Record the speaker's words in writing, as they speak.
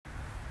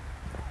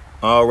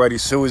Alrighty,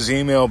 so his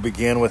email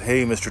began with,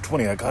 "Hey, Mr.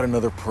 20, I got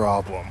another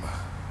problem."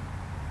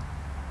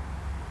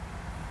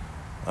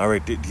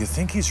 Alright, do you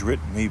think he's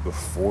written me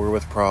before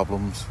with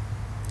problems?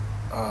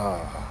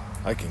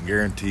 I can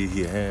guarantee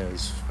he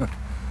has.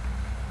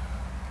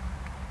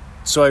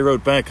 So I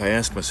wrote back, I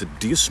asked him, I said,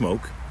 "Do you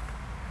smoke?"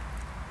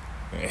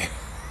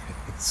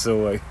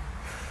 So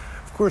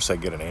of course I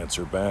get an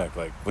answer back,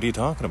 like, "What are you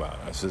talking about?"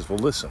 I says, "Well,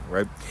 listen,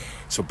 right?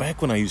 So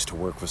back when I used to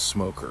work with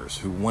smokers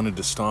who wanted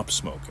to stop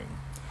smoking,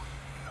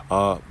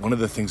 one of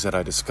the things that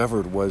I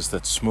discovered was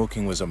that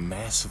smoking was a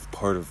massive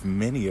part of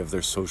many of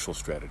their social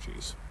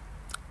strategies.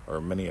 Or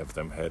many of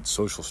them had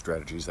social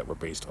strategies that were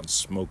based on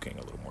smoking,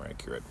 a little more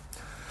accurate.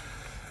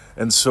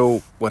 And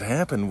so what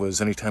happened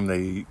was anytime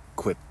they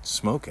quit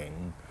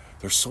smoking,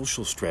 their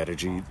social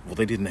strategy, well,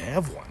 they didn't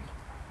have one.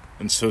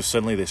 And so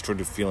suddenly they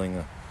started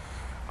feeling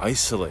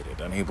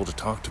isolated, unable to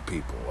talk to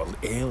people,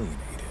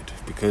 alienated,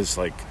 because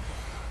like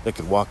they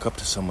could walk up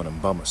to someone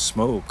and bum a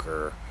smoke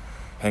or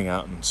hang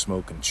out and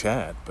smoke and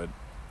chat, but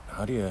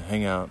how do you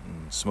hang out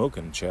and smoke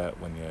and chat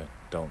when you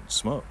don't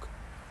smoke?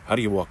 How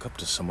do you walk up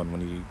to someone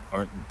when you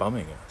aren't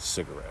bumming a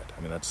cigarette?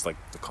 I mean, that's like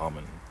the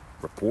common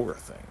rapport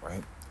thing,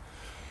 right?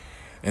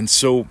 And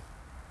so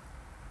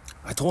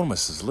I told him, I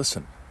says,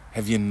 "Listen,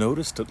 have you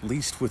noticed, at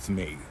least with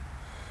me,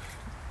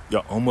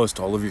 almost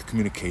all of your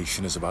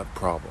communication is about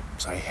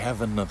problems. I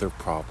have another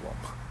problem.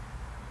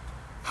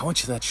 How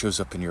much of that shows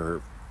up in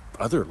your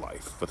other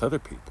life with other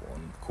people?"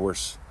 And of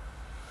course,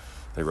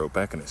 they wrote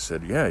back and they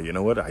said, "Yeah, you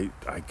know what? I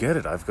get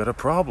it. I've got a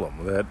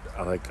problem that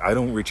I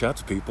don't reach out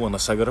to people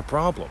unless I got a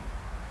problem."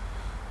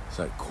 It's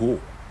like, cool.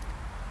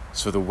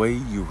 So the way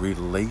you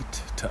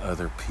relate to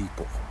other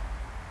people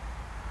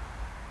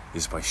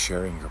is by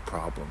sharing your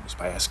problems,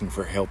 by asking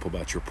for help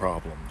about your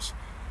problems.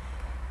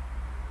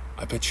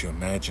 I bet you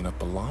imagine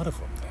up a lot of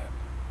them then.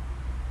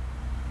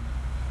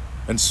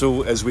 And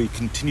so as we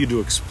continue to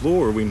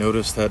explore, we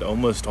notice that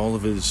almost all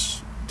of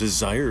his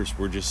desires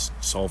were just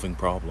solving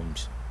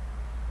problems.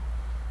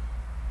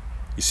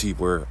 You see,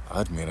 where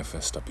I'd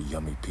manifest up a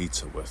yummy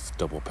pizza with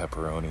double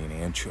pepperoni and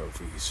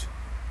anchovies,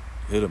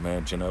 he'd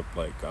imagine up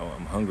like, "Oh,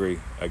 I'm hungry.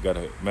 I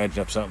gotta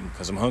imagine up something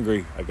because I'm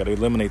hungry. I gotta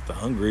eliminate the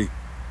hungry."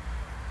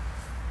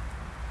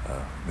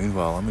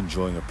 Meanwhile, I'm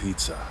enjoying a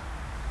pizza.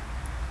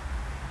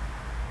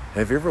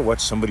 Have you ever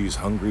watched somebody who's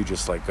hungry,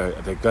 just like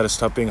they gotta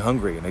stop being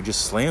hungry, and they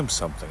just slam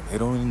something? They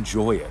don't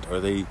enjoy it, or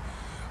they,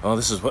 "Oh,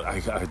 this is what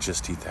I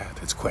just eat that.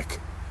 It's quick,"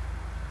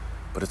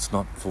 but it's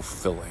not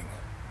fulfilling.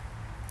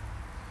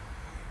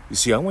 You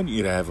see, I want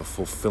you to have a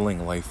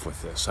fulfilling life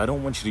with this. I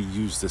don't want you to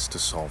use this to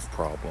solve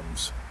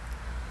problems.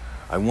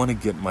 I want to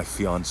get my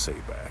fiance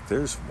back.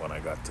 There's one I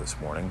got this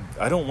morning.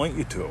 I don't want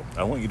you to.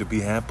 I want you to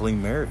be happily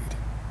married.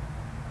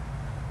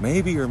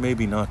 Maybe or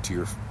maybe not to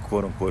your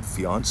quote-unquote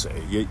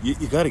fiance.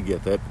 You got to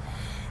get that.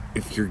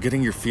 If you're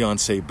getting your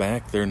fiance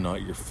back, they're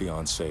not your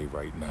fiance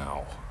right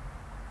now.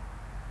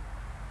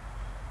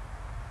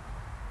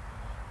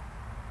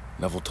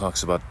 Neville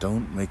talks about,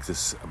 don't make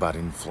this about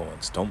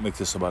influence. Don't make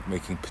this about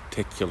making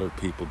particular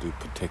people do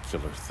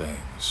particular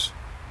things.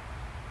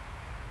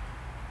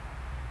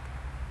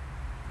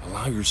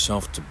 Allow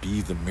yourself to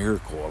be the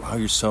miracle. Allow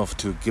yourself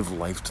to give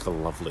life to the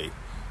lovely.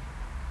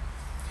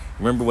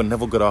 Remember when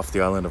Neville got off the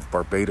island of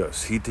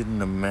Barbados, he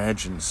didn't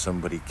imagine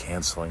somebody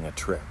canceling a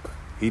trip.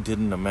 He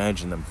didn't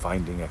imagine them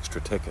finding extra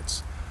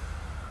tickets.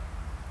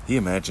 He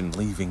imagined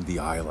leaving the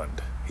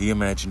island. He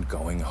imagined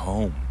going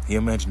home. He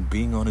imagined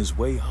being on his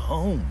way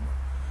home.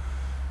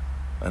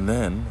 And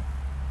then,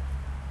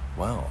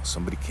 wow,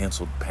 somebody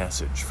canceled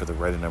passage for the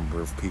right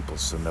number of people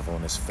so Neville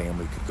and his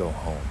family could go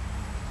home.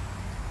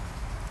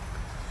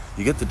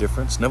 You get the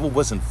difference? Neville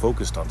wasn't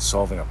focused on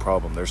solving a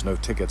problem. There's no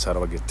tickets. How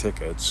do I get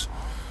tickets?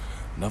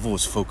 Neville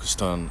was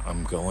focused on,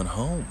 I'm going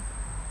home.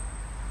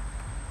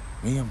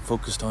 Me, I'm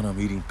focused on, I'm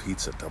eating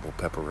pizza, double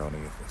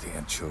pepperoni with the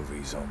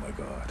anchovies. Oh my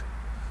God.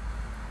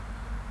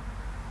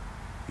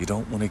 You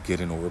don't want to get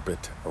in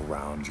orbit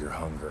around your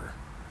hunger.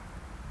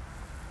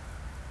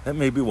 That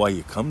may be why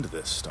you come to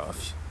this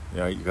stuff. You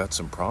know, you got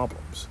some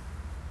problems.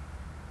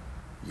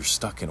 You're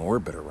stuck in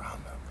orbit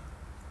around them.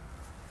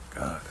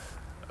 God.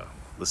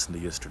 Listen to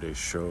yesterday's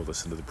show,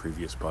 listen to the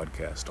previous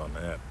podcast on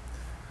that.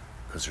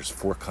 Because there's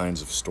 4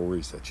 kinds of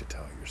stories that you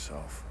tell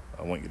yourself.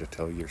 I want you to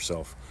tell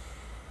yourself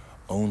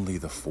only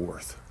the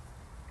 4th.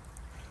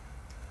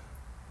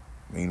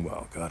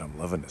 Meanwhile, God, I'm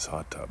loving this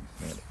hot tub.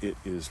 Man, it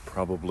is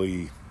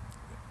probably,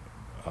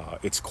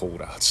 it's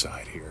cold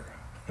outside here.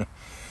 And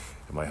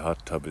my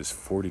hot tub is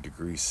 40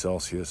 degrees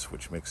Celsius,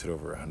 which makes it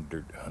over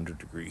 100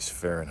 degrees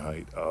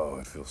Fahrenheit. Oh,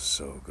 it feels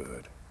so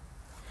good.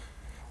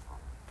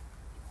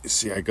 You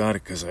see, I got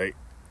it because I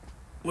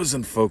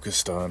wasn't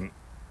focused on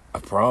a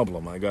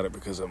problem. I got it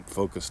because I'm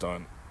focused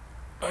on,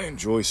 I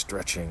enjoy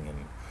stretching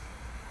and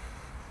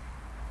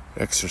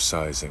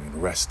exercising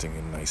and resting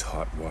in nice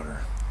hot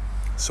water.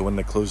 So when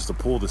they closed the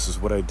pool, this is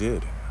what I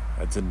did.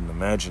 I didn't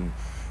imagine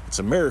it's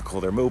a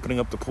miracle they're opening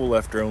up the pool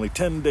after only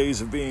 10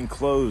 days of being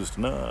closed.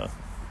 Nah,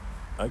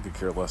 I could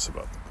care less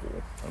about the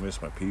pool. I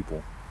miss my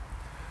people.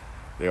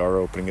 They are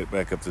opening it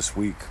back up this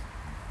week.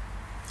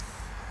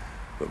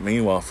 But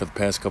meanwhile, for the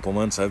past couple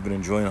months, I've been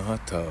enjoying a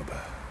hot tub.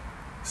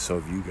 So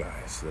have you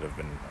guys that have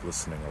been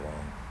listening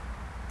along.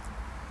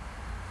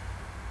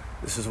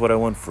 This is what I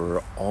want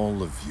for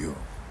all of you,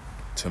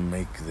 to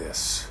make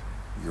this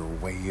your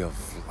way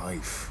of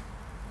life.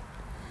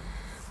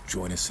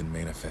 Join us in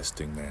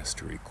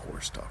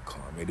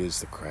ManifestingMasteryCourse.com. It is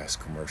the crass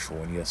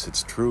commercial, and yes,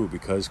 it's true,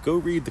 because go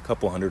read the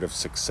couple hundred of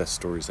success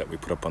stories that we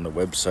put up on the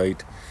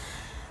website.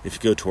 If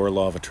you go to our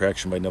Law of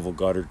Attraction by Neville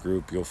Goddard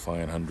group, you'll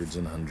find hundreds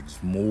and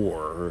hundreds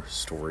more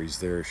stories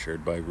there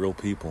shared by real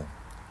people.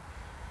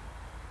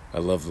 I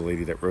love the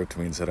lady that wrote to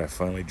me and said, I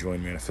finally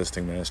joined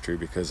Manifesting Mastery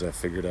because I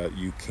figured out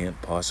you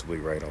can't possibly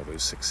write all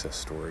those success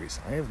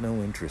stories. I have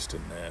no interest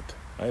in that.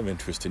 I have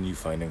interest in you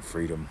finding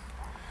freedom.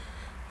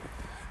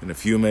 And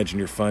if you imagine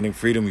you're finding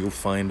freedom, you'll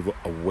find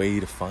a way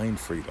to find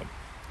freedom.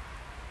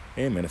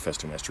 And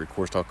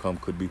ManifestingMasteryCourse.com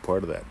could be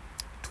part of that.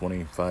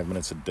 25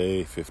 minutes a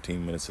day,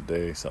 15 minutes a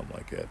day, something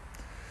like that.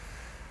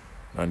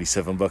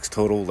 $97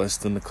 total, less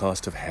than the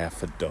cost of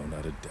half a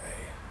donut a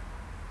day.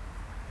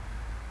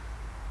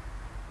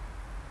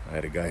 I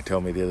had a guy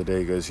tell me the other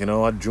day, he goes,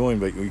 I'd join,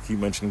 but you keep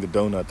mentioning the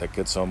donut, that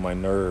gets on my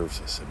nerves.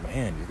 I said,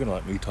 man, you're going to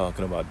let me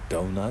talking about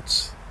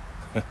donuts?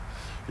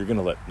 You're going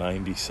to let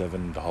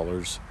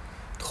 $97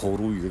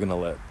 total, you're going to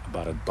let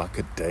about $1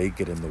 a day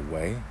get in the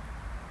way?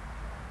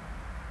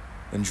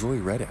 Enjoy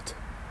Reddit.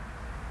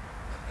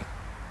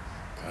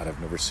 God,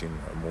 I've never seen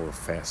a more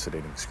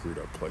fascinating screwed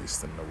up place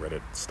than the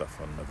Reddit stuff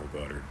on Neville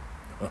Goddard.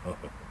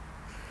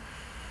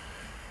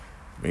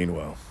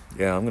 Meanwhile,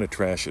 yeah, I'm going to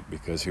trash it,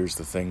 because here's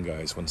the thing,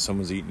 guys. When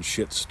someone's eating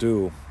shit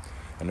stew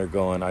and they're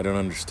going, I don't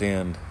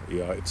understand.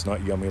 Yeah, it's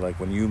not yummy like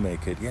when you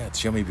make it. Yeah,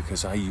 it's yummy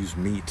because I use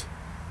meat.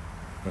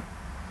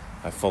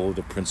 I follow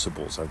the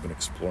principles. I've been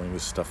exploring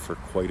this stuff for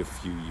quite a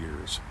few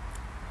years.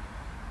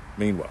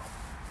 Meanwhile,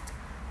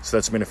 so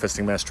that's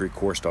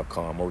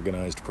ManifestingMasteryCourse.com.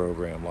 Organized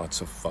program,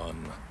 lots of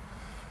fun.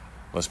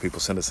 Most people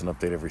send us an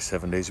update every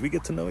 7 days. We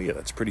get to know you.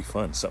 That's pretty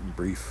fun. Something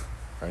brief,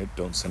 right?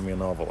 Don't send me a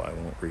novel. I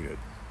won't read it.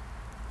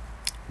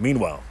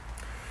 Meanwhile,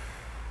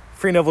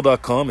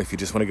 FreeNeville.com, if you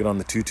just want to get on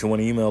the 221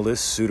 email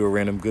list,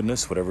 pseudo-random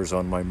goodness, whatever's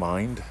on my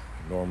mind,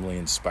 normally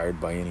inspired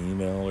by an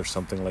email or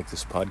something like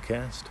this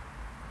podcast.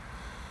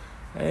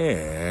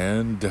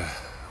 And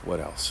what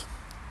else?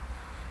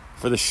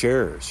 For the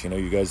sharers,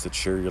 you guys that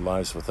share your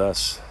lives with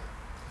us,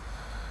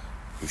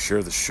 who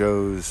share the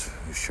shows,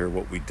 who share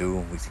what we do,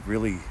 we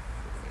really,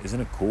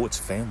 isn't it cool? It's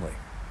family.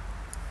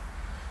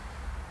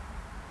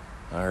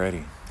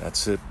 Alrighty,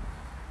 that's it.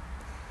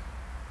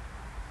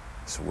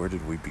 So where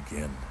did we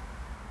begin?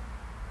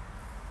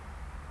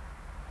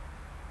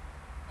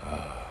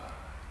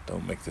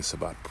 Don't make this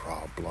about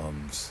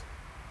problems.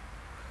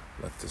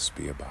 Let this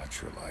be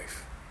about your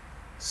life.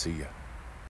 See ya.